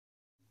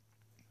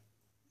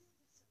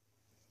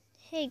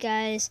Hey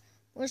guys,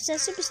 we're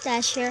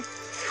Superstash here,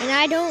 and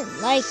I don't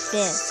like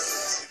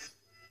this.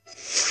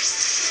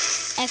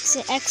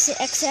 Exit, exit,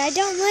 exit, I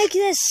don't like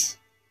this!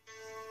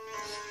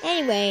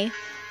 Anyway,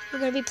 we're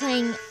gonna be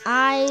playing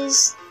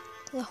Eyes,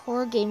 the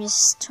horror game.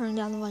 Just turn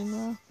down the volume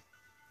low.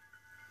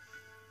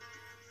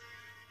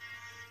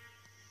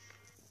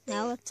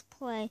 Now let's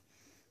play.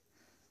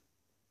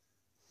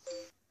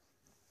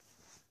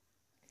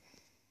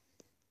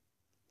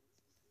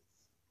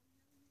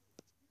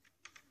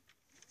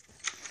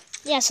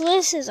 Yeah, so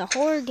this is a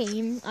horror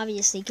game,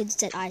 obviously, because it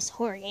said Eyes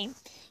horror game.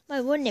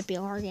 Why wouldn't it be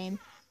a horror game?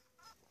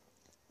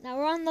 Now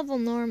we're on level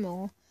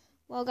normal.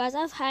 Well, guys,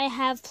 I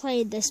have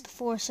played this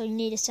before, so you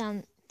need to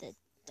sound that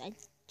I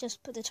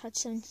just put the touch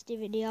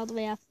sensitivity all the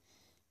way up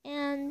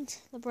and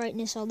the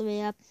brightness all the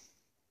way up.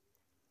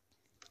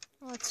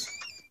 Now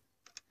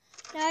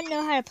I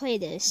know how to play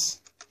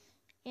this,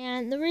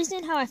 and the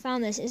reason how I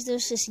found this is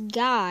there's this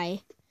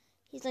guy.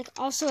 He's like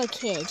also a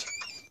kid,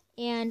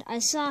 and I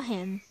saw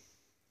him.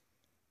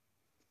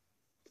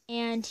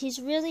 And he's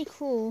really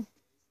cool.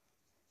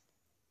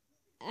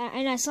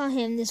 And I saw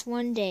him this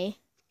one day.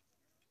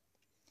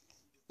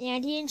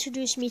 And he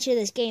introduced me to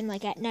this game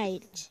like at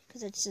night.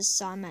 Because I just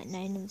saw him at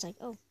night and I was like,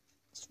 oh.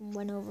 Just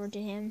went over to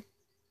him.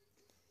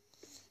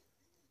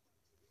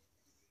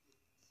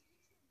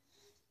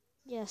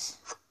 Yes.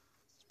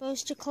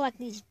 Supposed to collect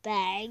these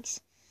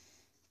bags.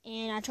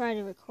 And I tried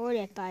to record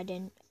it, but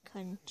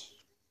couldn't.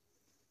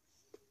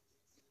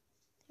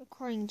 The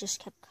recording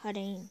just kept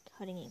cutting,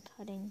 cutting, and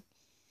cutting.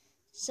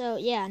 So,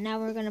 yeah, now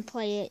we're going to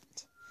play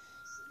it.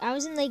 I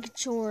was in Lake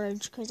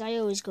George, because I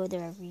always go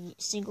there every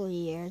single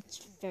year.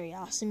 It's very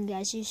awesome,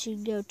 guys. You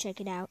should go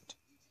check it out.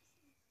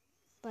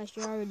 But if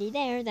you're already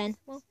there, then,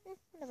 well,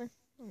 whatever.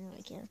 I don't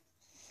really care.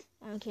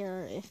 I don't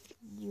care if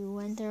you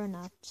went there or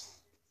not.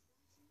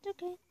 It's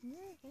okay.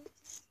 I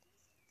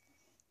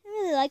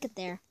really like it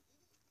there.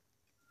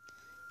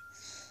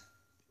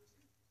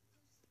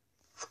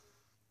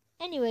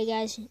 Anyway,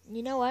 guys,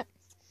 you know what?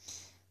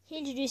 He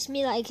introduced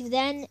me like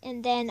then,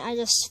 and then I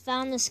just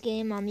found this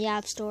game on the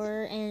App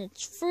Store, and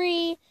it's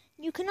free.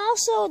 You can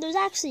also, there's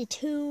actually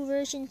two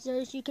versions.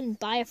 You can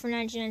buy it for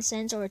 99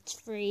 cents, or it's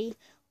free,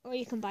 or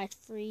you can buy it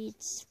free.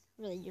 It's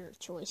really your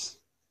choice.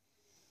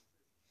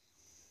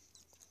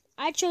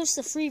 I chose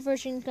the free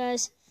version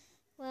because,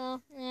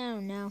 well, I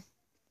don't know.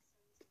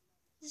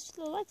 It's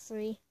like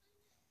free.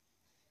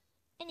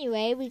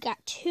 Anyway, we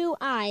got 2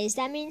 eyes.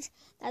 That means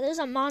that there's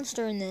a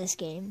monster in this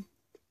game.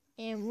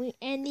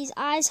 And these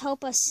eyes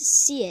help us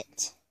see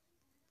it.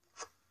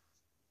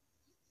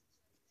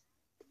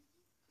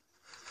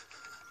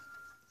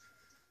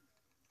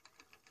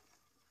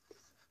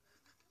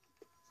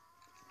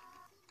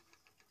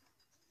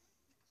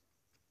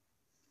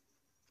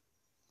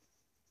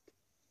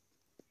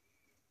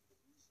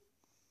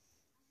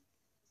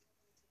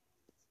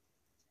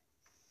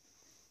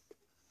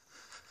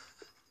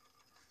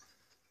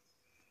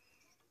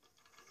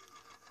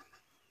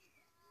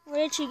 Where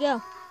did she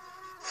go?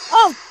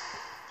 Oh!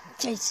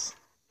 Jeez.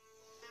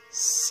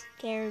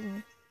 Scared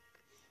me.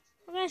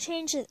 We're gonna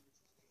change it.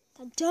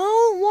 I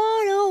don't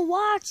wanna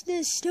watch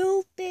this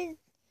stupid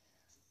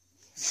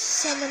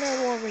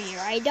Summoner Warrior.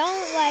 I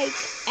don't like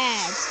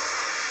ads.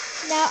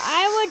 Now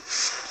I would.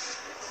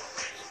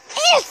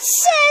 It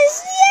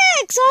says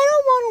X! I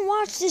don't wanna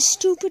watch this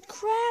stupid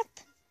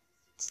crap.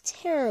 It's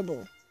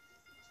terrible.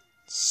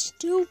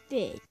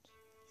 Stupid.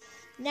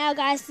 Now,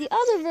 guys, the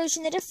other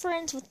version, the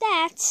difference with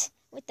that,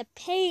 with the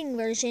paying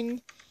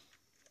version,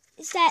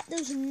 is that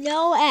there's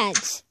no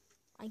ads.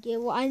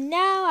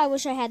 Now I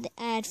wish I had the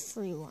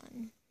ad-free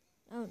one.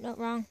 Oh, no,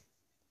 wrong.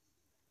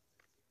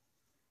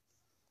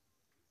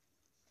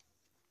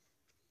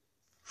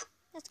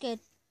 That's good.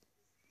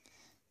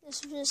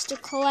 This is just to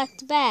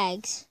collect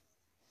bags.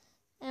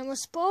 And we're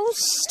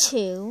supposed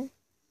to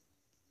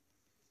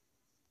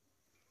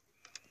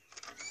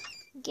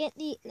get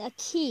a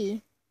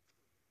key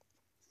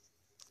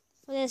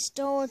for this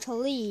door to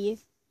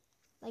leave.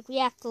 Like, we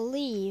have to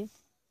leave.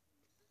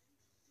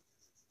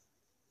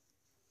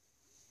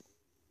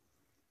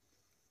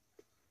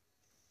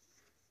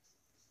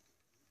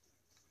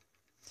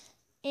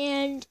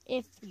 And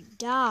if you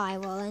die,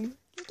 well then,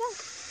 you die.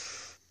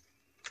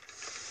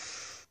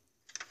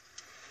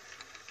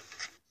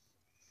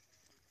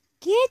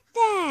 Get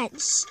that!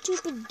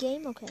 Stupid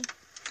game, okay.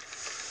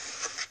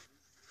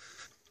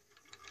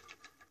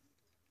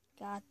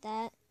 Got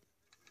that.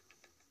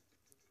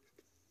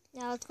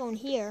 Now let's go in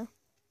here.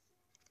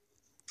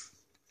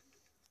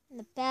 In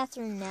the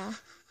bathroom now.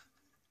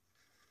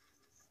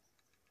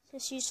 Is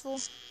this useful?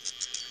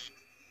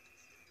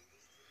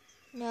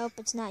 Nope,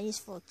 it's not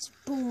useful. It's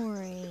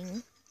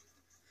boring.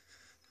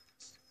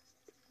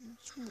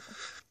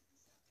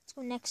 Let's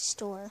go next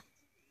door.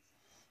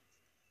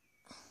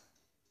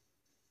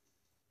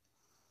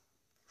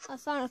 I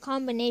found a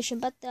combination,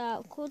 but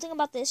the cool thing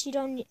about this,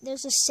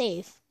 there's a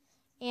save.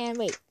 And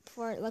wait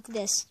for it. Look at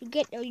this. You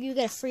get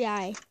a free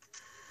eye.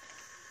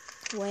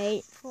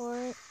 Wait for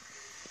it.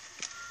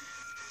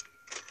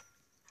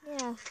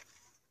 Yeah.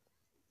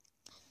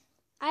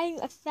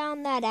 I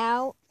found that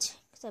out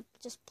I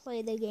just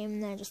played the game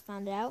and then I just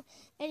found it out.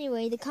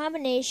 Anyway, the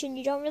combination,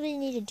 you don't really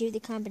need to do the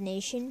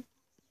combination.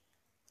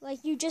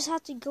 Like, you just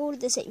have to go to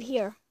this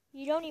here.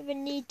 You don't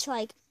even need to,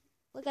 like,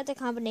 look at the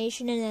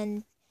combination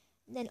and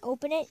then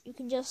open it. You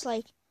can just,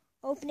 like,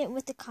 open it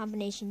with the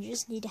combination. You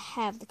just need to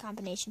have the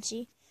combination,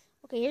 see?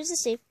 Okay, here's the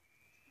safe.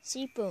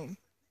 See, boom.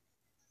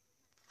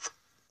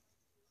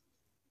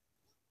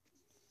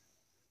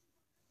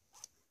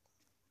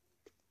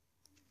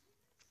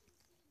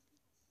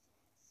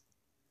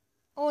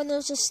 Oh, and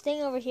there's this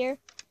thing over here.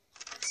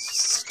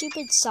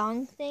 Stupid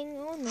song thing.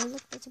 Oh, no,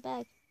 look, that's a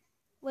bag.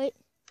 Wait.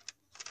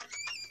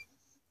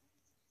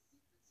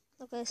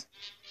 Look at this.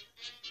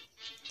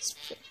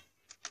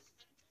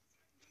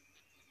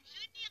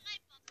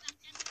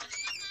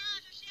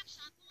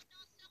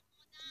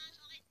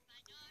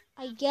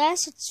 I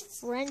guess it's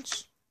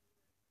French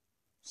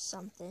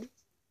something.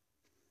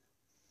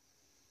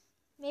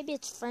 Maybe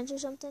it's French or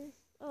something.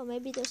 Oh,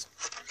 maybe there's...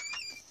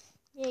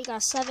 Yeah, you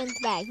got a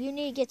 7th bag. You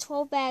need to get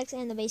 12 bags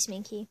and the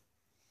basement key.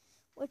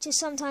 Which is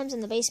sometimes in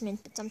the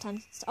basement, but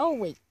sometimes it's... Oh,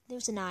 wait.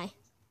 There's an eye.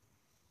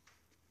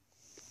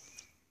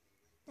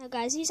 Now,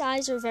 guys, these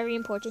eyes are very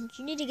important.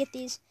 You need to get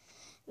these.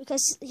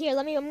 Because, here,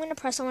 I'm going to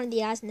press on one of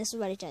the eyes, and this is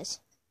what it does.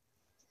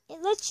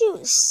 It lets you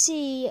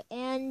see,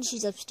 and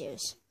she's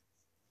upstairs.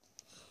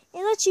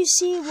 It lets you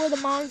see where the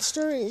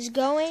monster is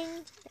going.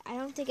 I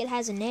don't think it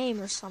has a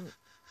name or something.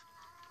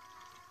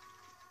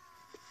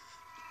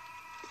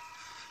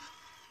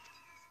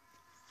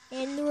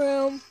 In the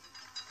room.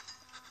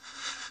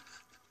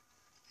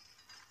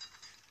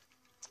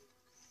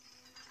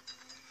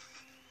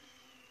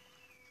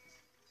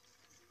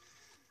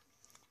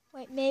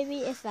 Wait,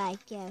 maybe if I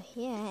go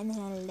here and then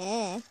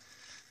I look.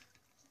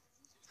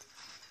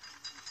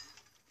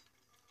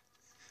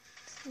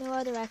 No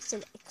other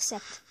exit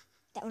except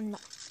that one.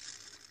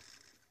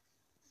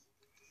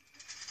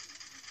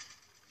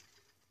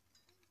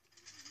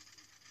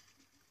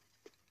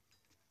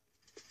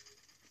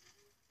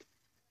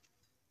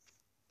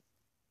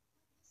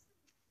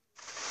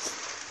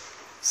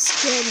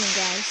 Scared me,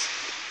 guys.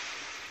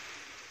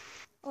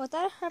 Oh, I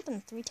thought it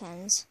happened 3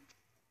 times.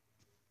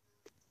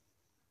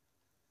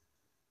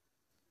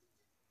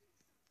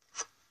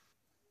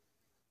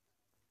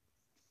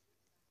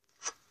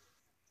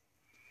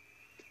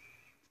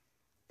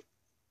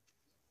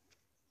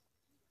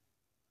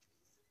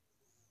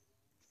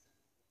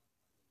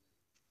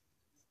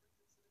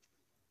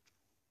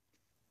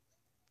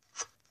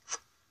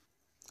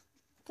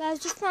 Guys,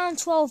 just found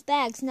 12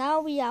 bags.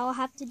 Now all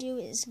have to do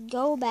is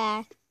go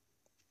back.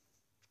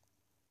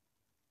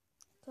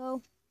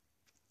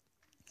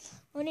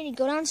 We need to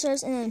go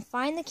downstairs and then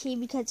find the key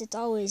because it's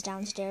always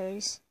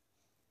downstairs.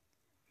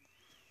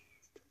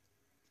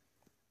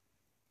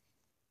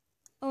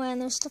 Oh, and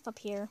there's stuff up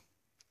here.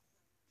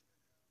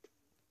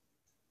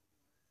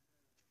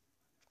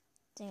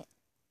 Dang it.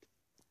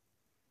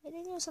 I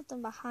think there's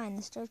something behind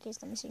the staircase.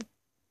 Let me see.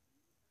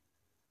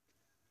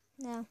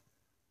 No.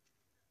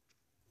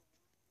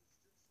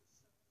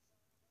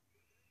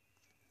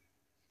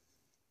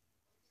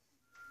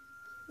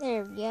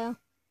 There we go.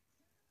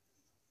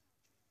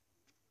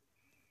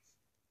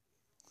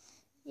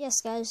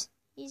 Yes, guys.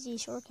 Easy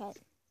shortcut.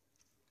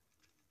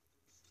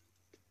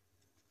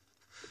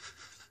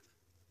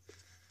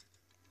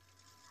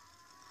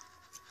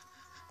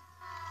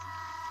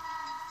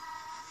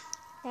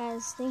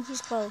 Guys, think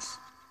he's close.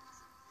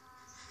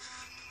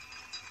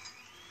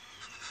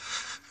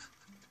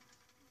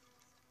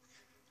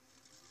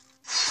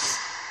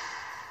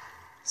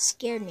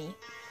 Scared me.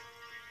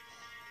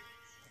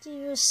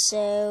 You're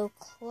so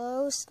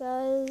close,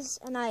 guys,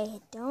 and I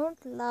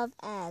don't love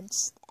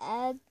ads.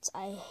 Ads,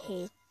 I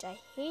hate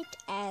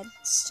ads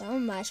so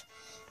much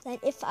that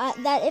if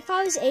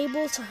I was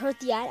able to hurt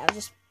the ad, I would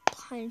just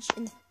punch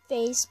in the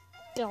face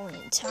a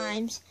billion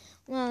times.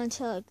 Well,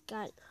 until it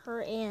got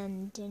hurt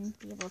and didn't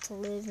be able to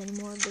live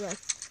anymore. I'd be like,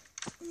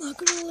 I'm not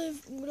gonna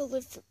live. I'm gonna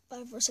live for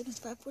 5 more seconds.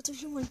 5, 4, 3,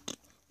 2, 1,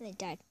 and I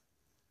died.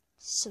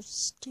 So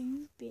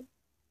stupid.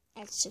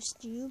 Ads so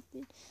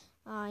stupid.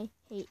 I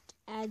hate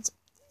ads.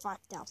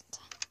 5,000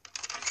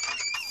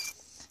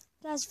 times.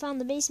 Guys,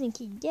 found the basement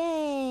key.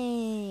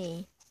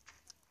 Yay!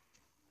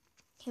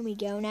 Can we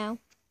go now?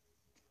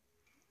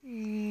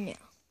 No.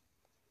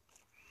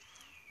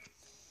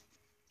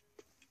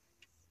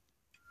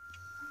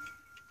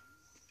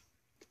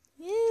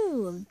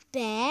 Ooh, a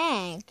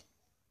bag.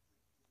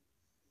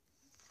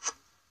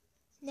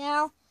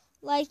 Now,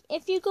 like,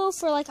 if you go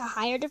for, like, a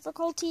higher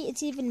difficulty,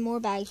 it's even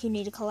more bags you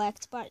need to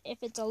collect. But if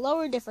it's a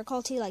lower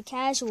difficulty, like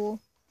casual,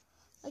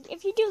 like,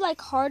 if you do,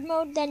 like, hard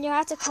mode, then you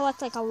have to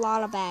collect, like, a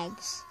lot of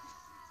bags.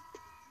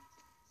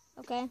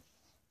 Okay?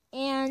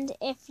 And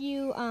if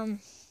you,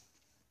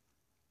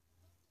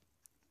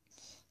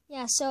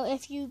 yeah, so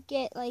if you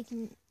get, like,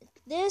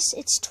 this,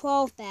 it's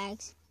 12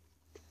 bags.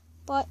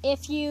 But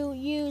if you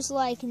use,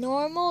 like,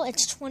 normal,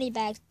 it's 20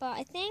 bags. But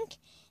I think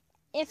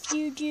if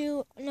you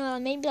do, no,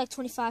 maybe, like,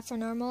 25 for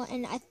normal.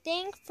 And I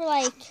think for,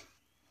 like,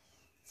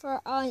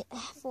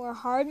 for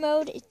hard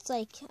mode, it's,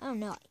 like, I don't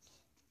know,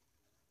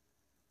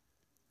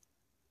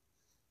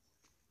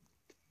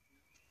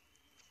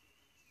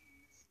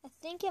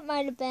 think it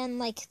might have been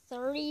like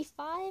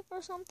 35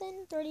 or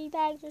something, 30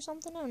 bags or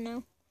something, I don't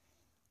know.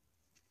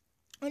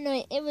 Oh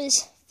no, it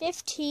was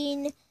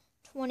 15,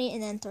 20,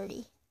 and then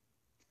 30.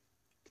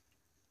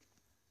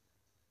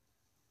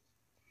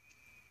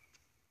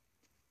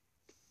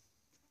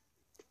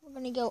 We're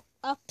gonna go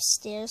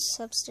upstairs.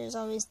 Upstairs is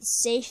always the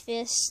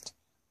safest.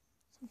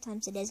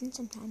 Sometimes it isn't,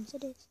 sometimes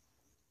it is.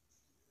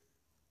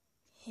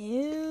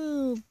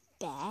 Ooh,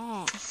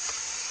 bad.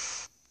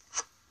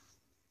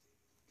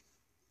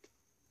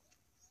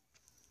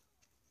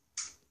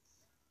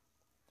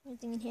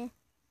 Anything in here?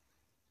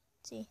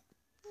 Let's see.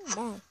 Ooh,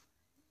 bad.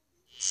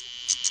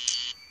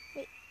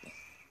 Wait.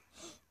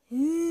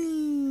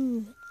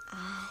 Ooh,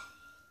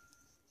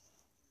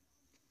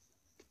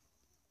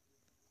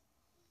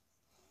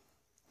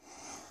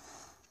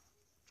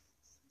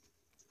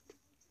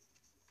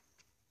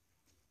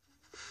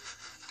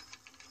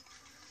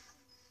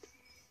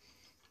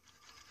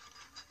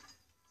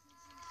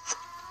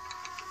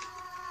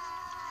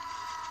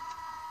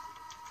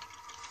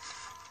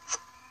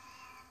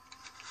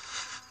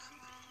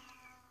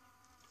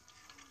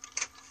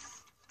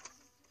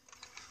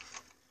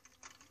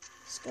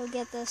 let's go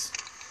get this.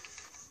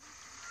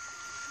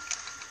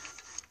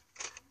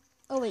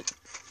 Oh wait.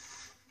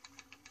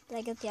 Did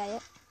I get the eye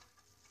yet?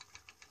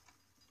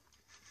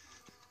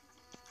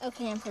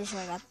 Okay, I'm pretty sure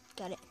I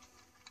got it.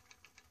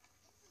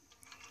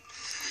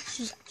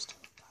 She's upstairs.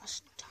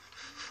 Gosh,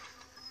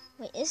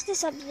 wait, is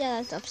this up? Yeah,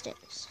 that's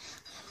upstairs.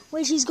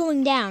 Wait, she's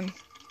going down.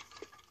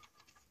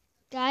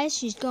 Guys,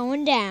 she's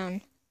going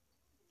down.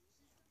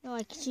 No,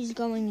 like she's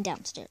going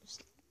downstairs.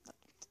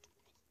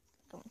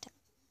 Going down.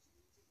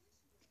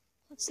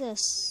 What's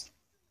this?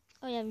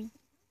 Oh yeah.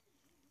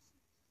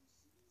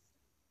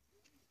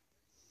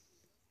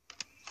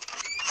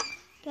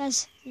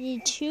 Guys, we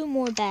need 2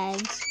 more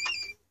bags.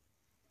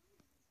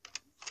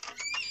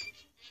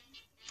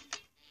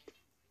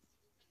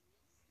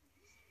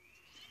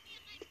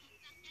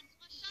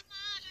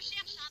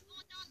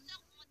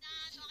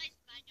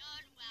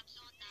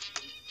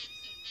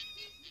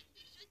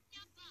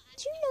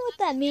 Do you know what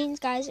that means,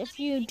 guys? If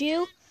you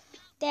do,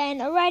 then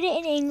write it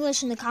in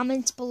English in the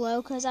comments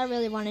below, because I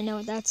really want to know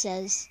what that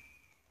says.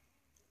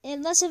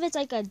 Unless if it's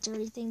like a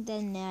dirty thing,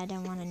 then I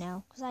don't want to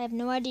know, because I have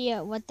no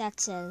idea what that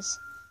says.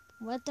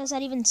 What does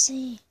that even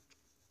say?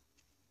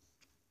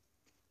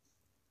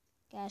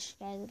 Gosh,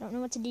 guys, I don't know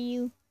what to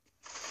do.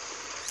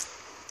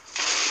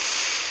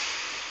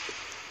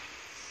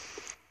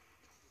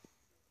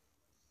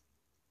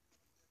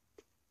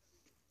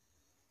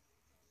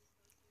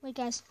 Wait,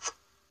 guys.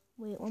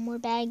 Wait, one more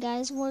bag,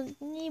 guys. We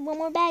need one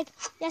more bag.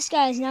 Yes,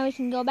 guys, now we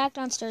can go back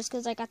downstairs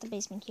because I got the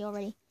basement key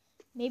already.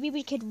 Maybe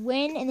we could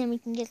win and then we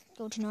can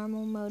go to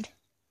normal mode.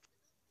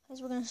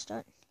 Because we're going to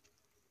start.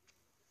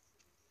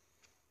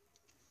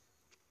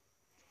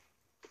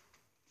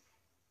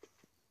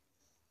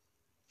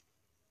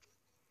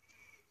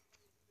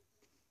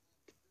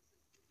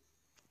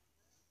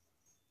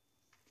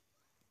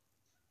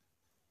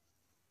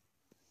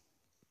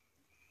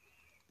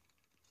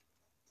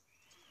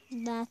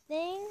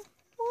 Nothing.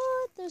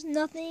 What? There's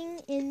nothing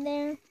in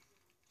there.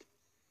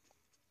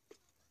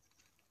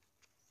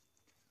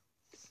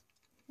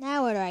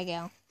 Now where do I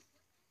go?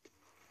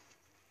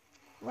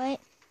 Wait.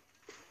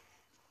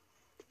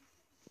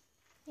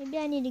 Maybe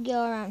I need to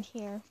go around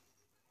here.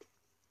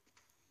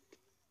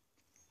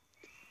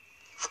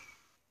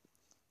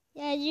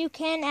 Yeah, you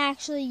can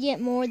actually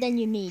get more than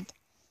you need.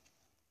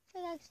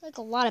 There's like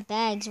a lot of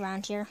bags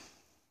around here.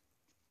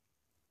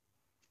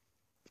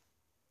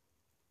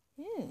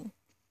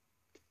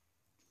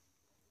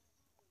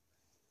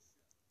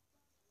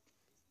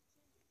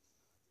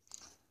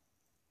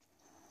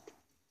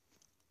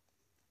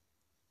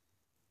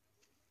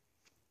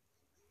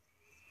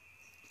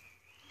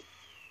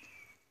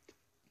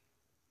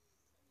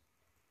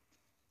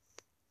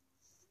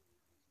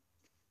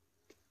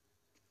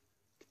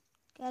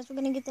 Guys, we're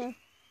gonna get there.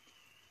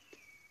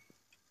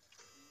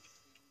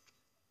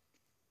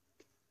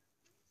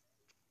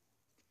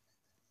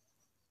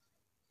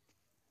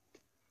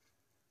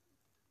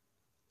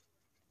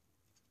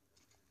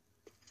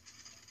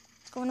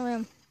 Let's go in the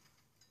room.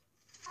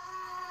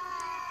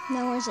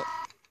 No, where is it?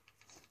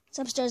 It's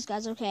upstairs,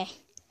 guys. Okay.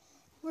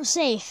 We're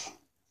safe.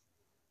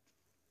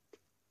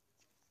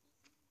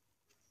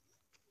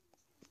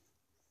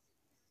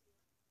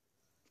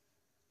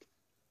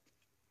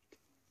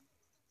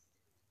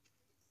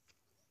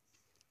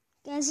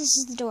 Guys, this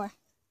is the door.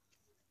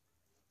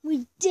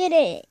 We did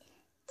it!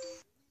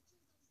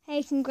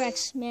 Hey,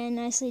 congrats, man.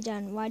 Nicely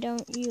done. Why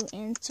don't you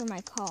answer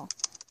my call?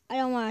 I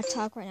don't want to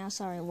talk right now.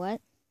 Sorry,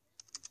 what?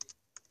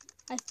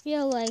 I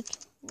feel like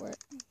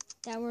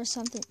we're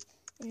something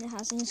in the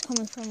house and it's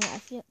coming from where I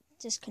feel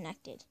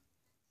disconnected.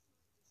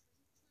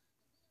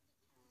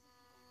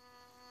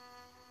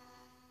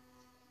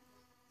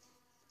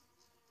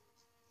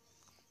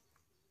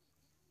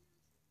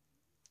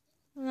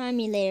 Remind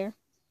me later.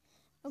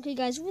 Okay,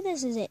 guys, well,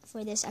 this is it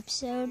for this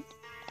episode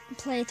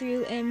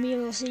playthrough, and we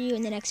will see you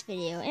in the next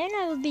video. And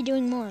I will be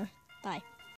doing more. Bye.